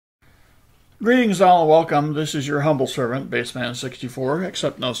Greetings all and welcome. This is your humble servant, Baseman64,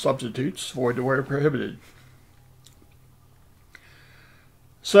 accept no substitutes, void where prohibited.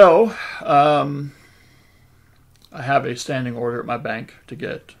 So, I have a standing order at my bank to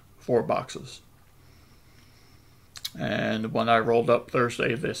get 4 boxes. And when I rolled up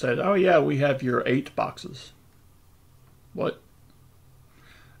Thursday, they said, oh yeah, we have your 8 boxes. What?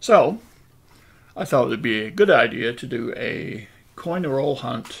 So, I thought it would be a good idea to do a coin roll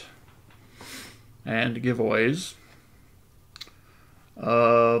hunt and giveaways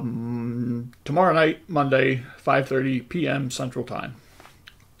tomorrow night, Monday, 5:30 p.m. Central Time.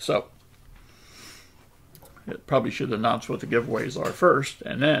 So, it probably should announce what the giveaways are first,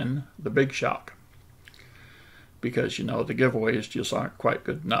 and then the big shock. Because, you know, the giveaways just aren't quite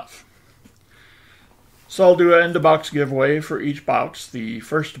good enough. So I'll do an end-of-box giveaway for each box. The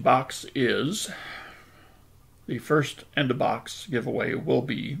first end-of-box giveaway will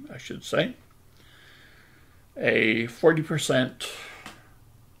be, I should say, a 40%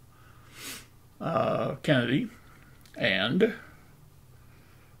 Kennedy and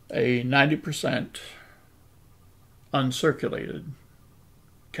a 90% uncirculated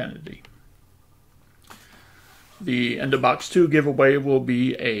Kennedy. The end of box 2 giveaway will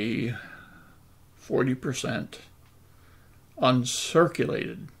be a 40%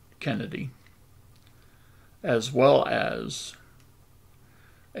 uncirculated Kennedy, as well as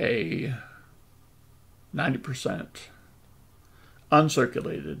a 90%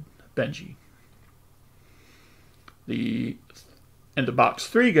 uncirculated Benji. The end of box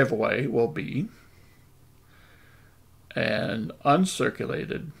 3 giveaway will be an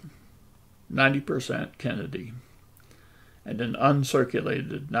uncirculated 90% Kennedy and an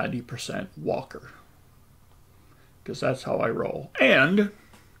uncirculated 90% Walker, because that's how I roll. And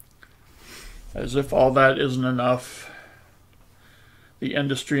as if all that isn't enough, the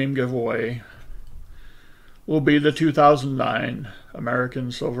end of stream giveaway will be the 2009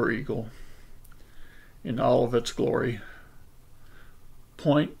 American Silver Eagle in all of its glory.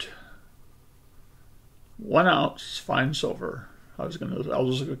 0.1 ounce fine silver. I was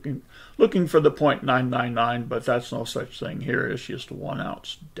looking for the 0.999, but that's no such thing here. It's just 1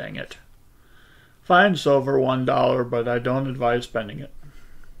 ounce. Dang it. Fine silver, $1, but I don't advise spending it,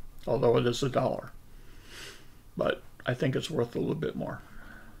 although it is $1. But I think it's worth a little bit more.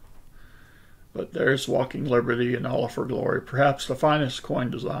 But there's Walking Liberty in all of her glory, perhaps the finest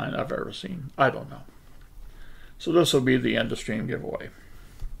coin design I've ever seen. I don't know. So this will be the end of stream giveaway.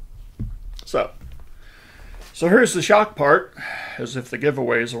 So here's the shock part, as if the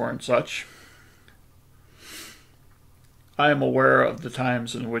giveaways weren't such. I am aware of the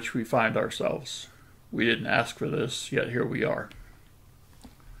times in which we find ourselves. We didn't ask for this, yet here we are.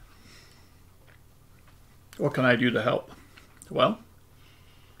 What can I do to help? Well,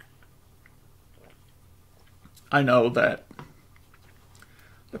 I know that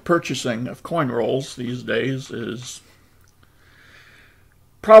the purchasing of coin rolls these days is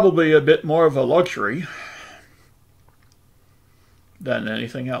probably a bit more of a luxury than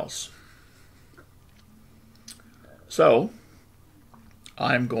anything else. So,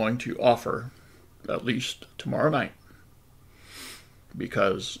 I'm going to offer, at least tomorrow night,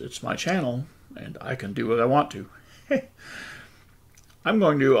 because it's my channel and I can do what I want to. I'm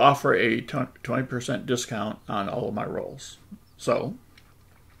going to offer a 20% discount on all of my rolls. So,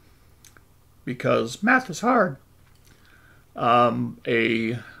 because math is hard,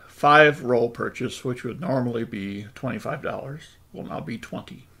 a 5 roll purchase, which would normally be $25, will now be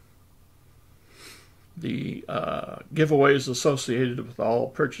 $20. The giveaways associated with all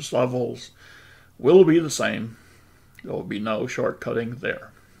purchase levels will be the same. There will be no shortcutting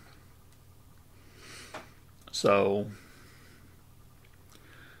there. So,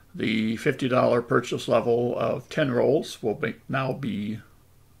 the $50 purchase level of 10 rolls will now be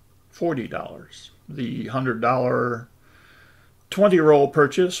 $40. The $100 20 roll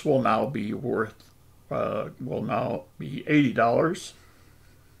purchase will now be $80.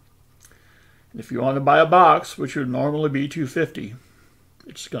 And if you want to buy a box, which would normally be $250,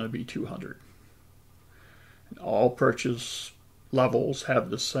 it's going to be $200. And all purchase levels have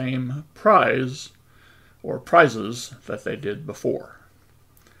the same prize or prizes that they did before.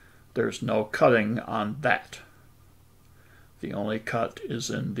 There's no cutting on that. The only cut is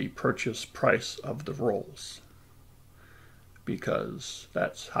in the purchase price of the rolls, because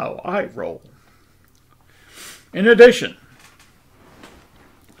that's how I roll. In addition,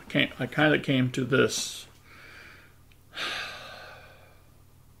 I kind of came to this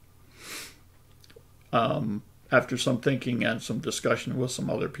after some thinking and some discussion with some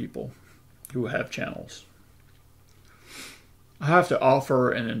other people who have channels. I have to offer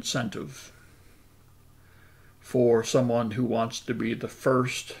an incentive for someone who wants to be the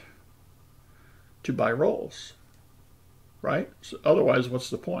first to buy rolls, right? So otherwise, what's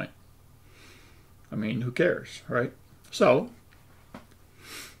the point? I mean, who cares, right? So,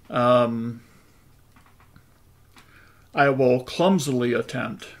 I will clumsily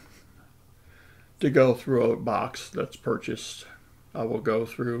attempt to go through a box that's purchased. I will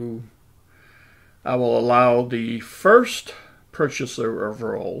allow the first purchaser of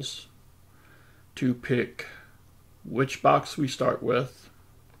rolls to pick which box we start with,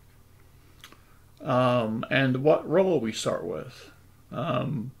 and what roll we start with.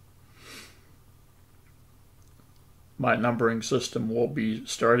 My numbering system will be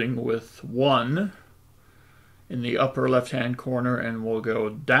starting with 1 in the upper left-hand corner, and we'll go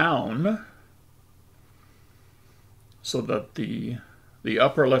down so that the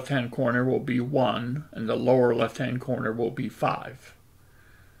upper left-hand corner will be 1 and the lower left-hand corner will be 5.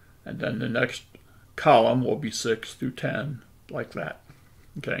 And then the next column will be 6 through 10, like that.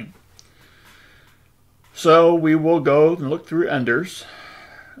 Okay. So we will go and look through enders,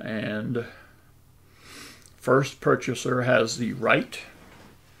 and first purchaser has the right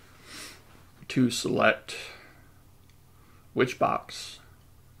to select which box,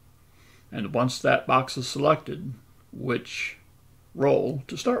 and once that box is selected, which roll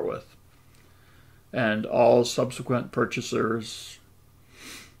to start with. And all subsequent purchasers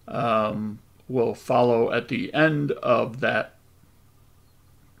will follow at the end of that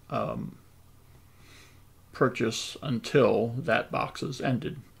purchase until that box is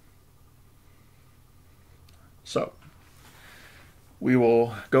ended. So we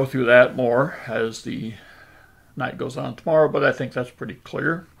will go through that more as the night goes on tomorrow, but I think that's pretty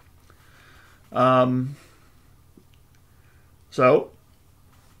clear. So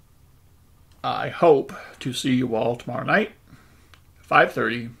I hope to see you all tomorrow night,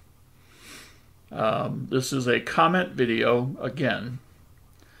 5:30. This is a comment video again,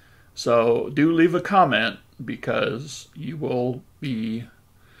 so do leave a comment because you will be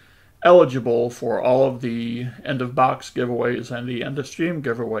eligible for all of the end of box giveaways and the end of stream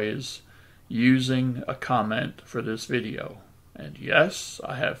giveaways using a comment for this video. And yes,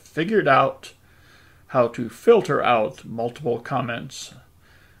 I have figured out how to filter out multiple comments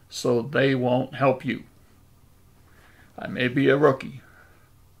so they won't help you. I may be a rookie,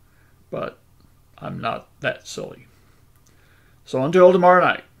 but I'm not that silly. So until tomorrow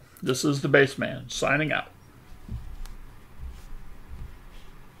night, this is the Baseman signing out.